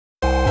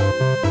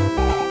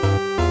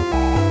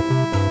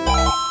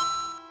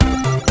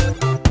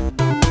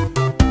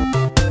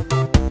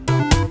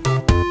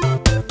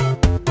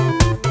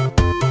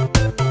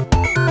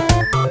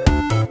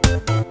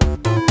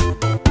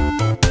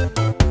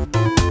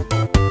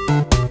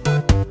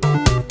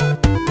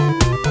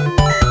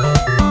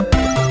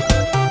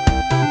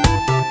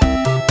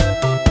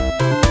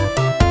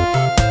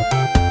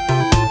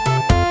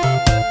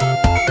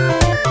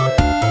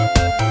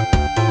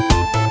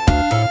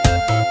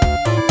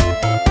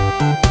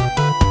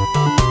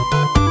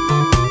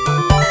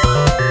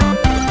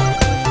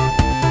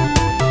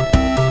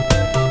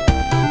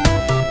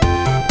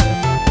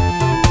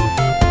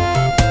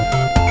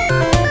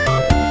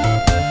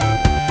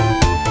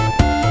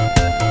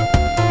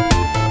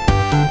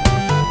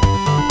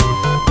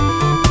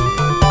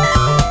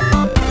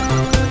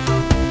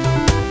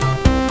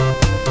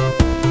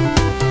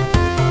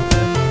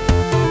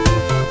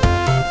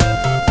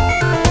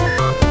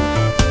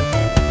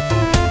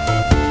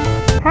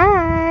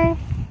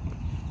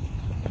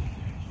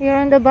You're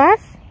on the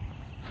bus?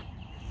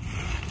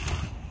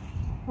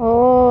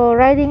 Oh,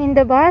 riding in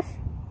the bus?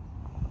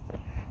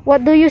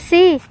 What do you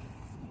see?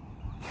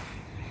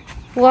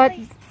 What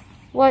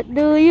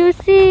do you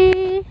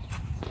see?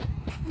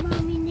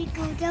 Mommy, they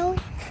go down.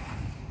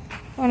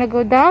 Wanna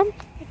go down?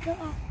 They go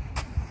up.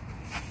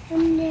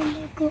 And then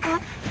they go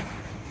up.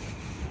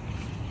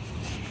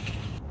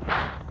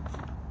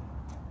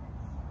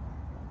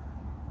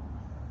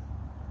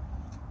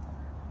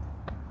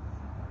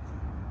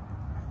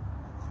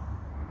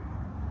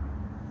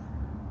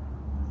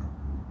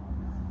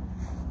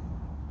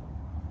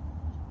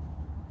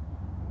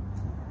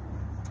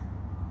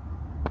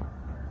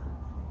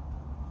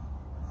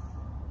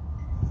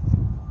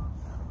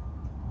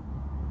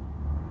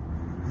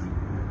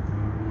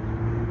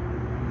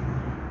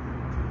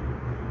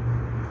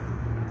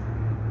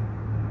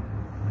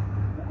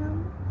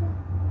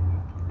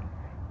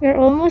 You're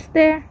almost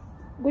there.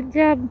 Good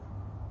job.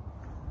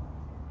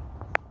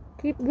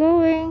 Keep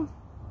going.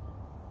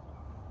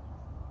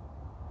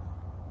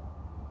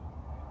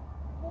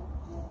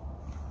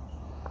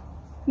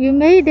 You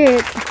made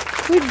it.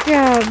 Good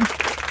job.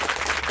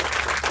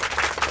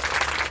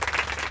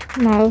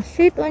 Now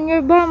sit on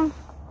your bum.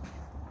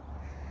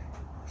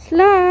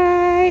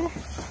 Slide.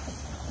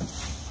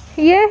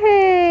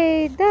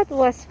 Yay! That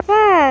was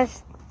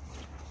fast.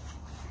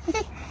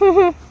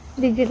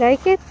 Did you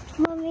like it?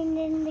 Mommy,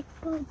 then they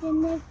go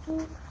in the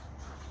blue.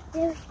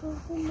 They'll go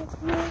in the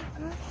blue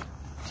car.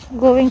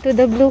 Going to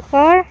the blue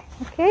car.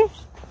 Okay.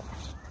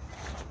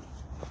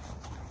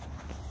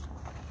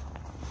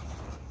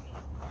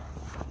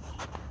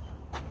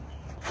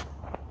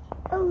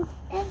 Oh,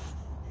 and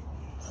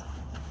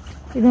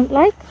You don't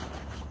like?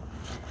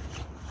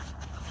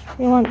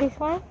 You want this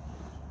one?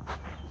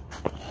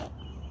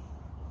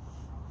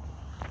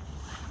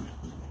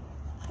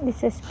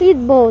 It's a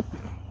speedboat.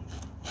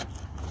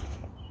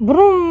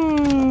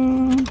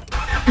 Broom!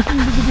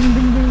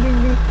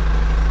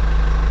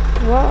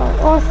 Wow,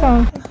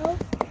 awesome.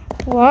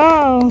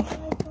 Wow.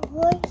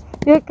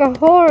 Like a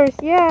horse,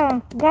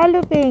 yeah.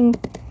 Galloping.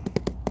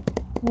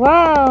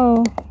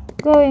 Wow.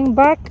 Going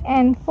back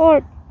and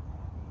forth.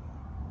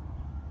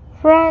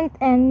 Front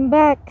and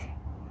back.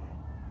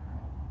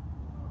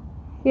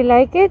 You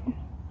like it?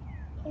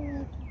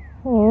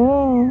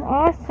 Oh,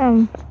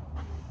 awesome.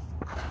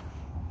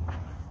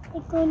 They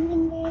go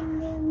in there and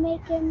they're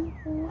making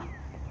food.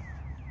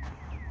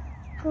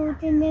 Go to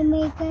the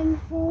making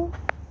food.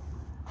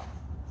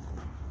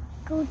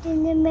 Go to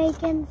the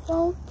making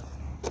food.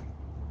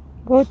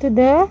 Go to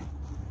the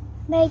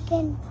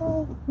Making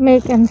food.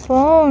 making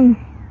phone.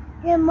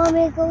 The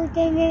mommy go to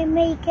the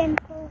making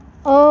food.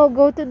 Oh,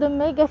 go to the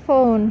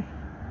megaphone.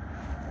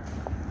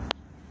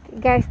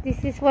 Guys,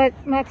 this is what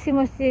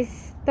Maximus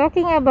is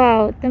talking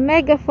about. The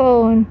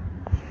megaphone.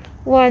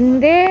 One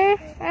there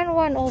and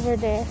one over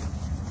there.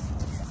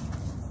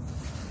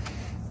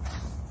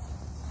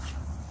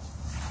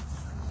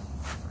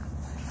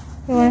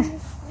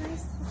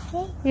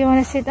 You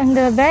wanna sit on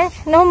the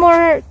bench? No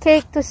more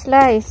cake to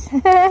slice.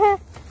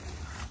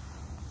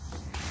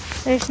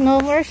 There's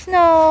no more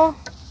snow.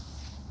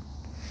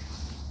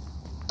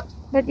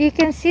 But you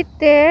can sit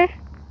there.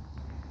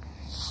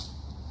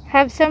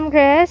 Have some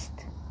rest.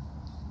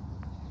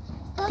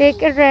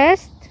 Take a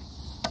rest.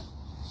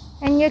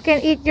 And you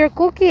can eat your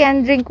cookie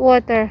and drink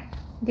water.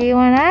 Do you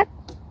want that?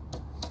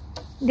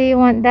 Do you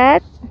want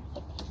that?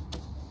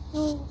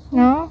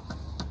 No?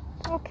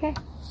 Okay.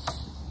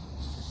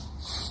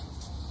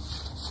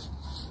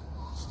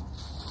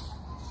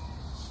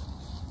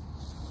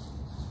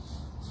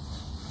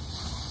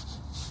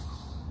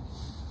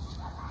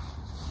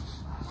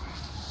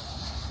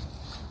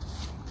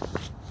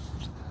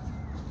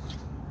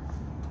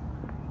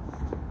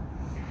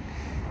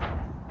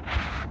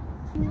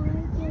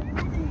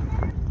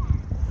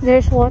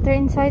 There's water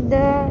inside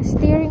the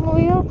steering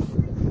wheel.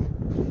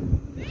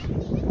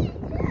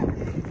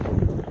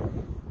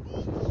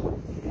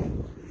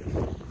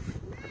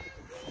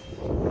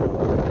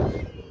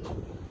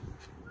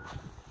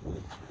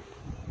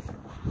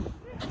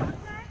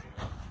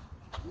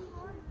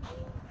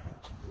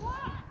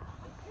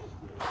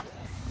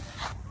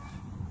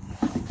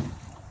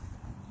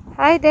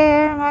 Hi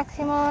there,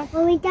 Maximus.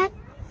 Oh, we got.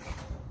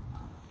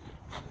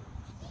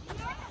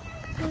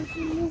 Go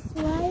to this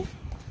slide.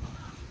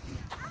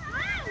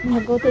 I'm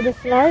gonna go to the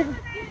slide.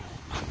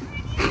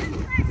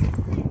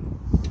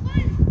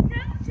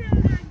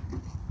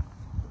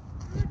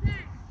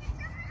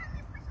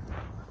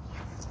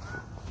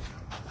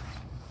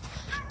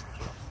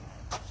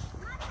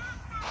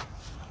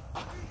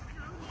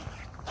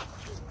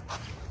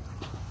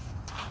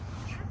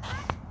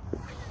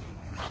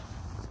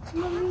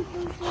 Mommy,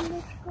 let's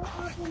go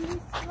up in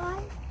this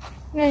slide.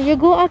 Yeah, you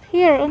go up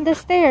here on the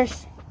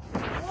stairs.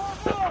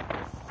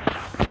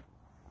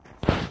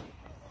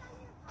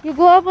 You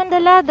go up on the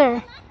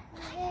ladder.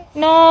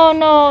 No,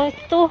 no,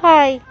 it's too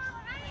high.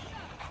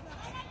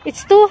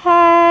 It's too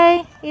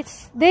high.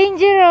 It's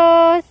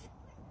dangerous.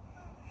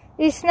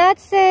 It's not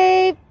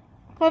safe.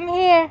 Come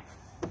here.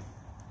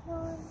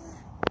 No.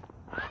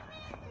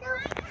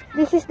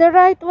 This is the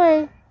right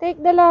way.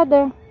 Take the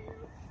ladder.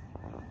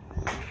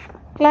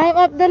 Climb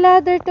up the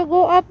ladder to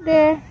go up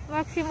there.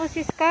 Maximus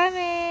is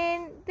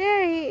coming.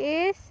 There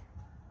he is.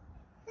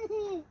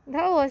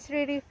 That was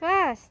really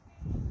fast.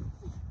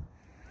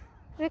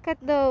 Look at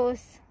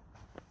those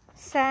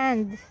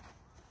sand.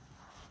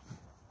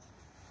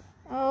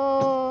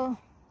 Oh,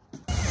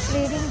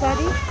 bleeding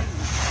buddy.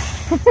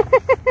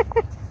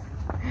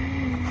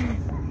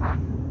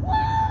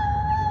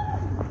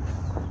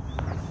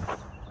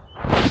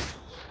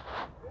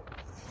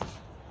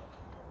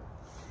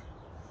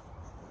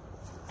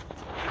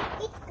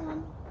 It's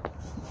gone.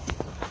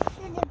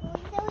 So the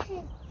window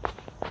is.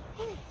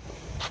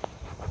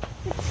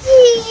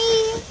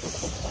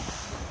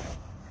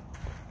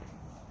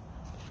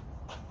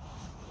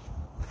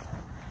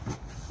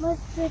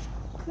 Must be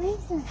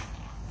crazy.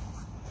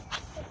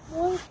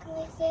 More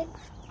crazy.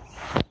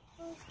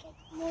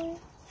 More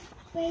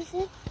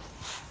crazy.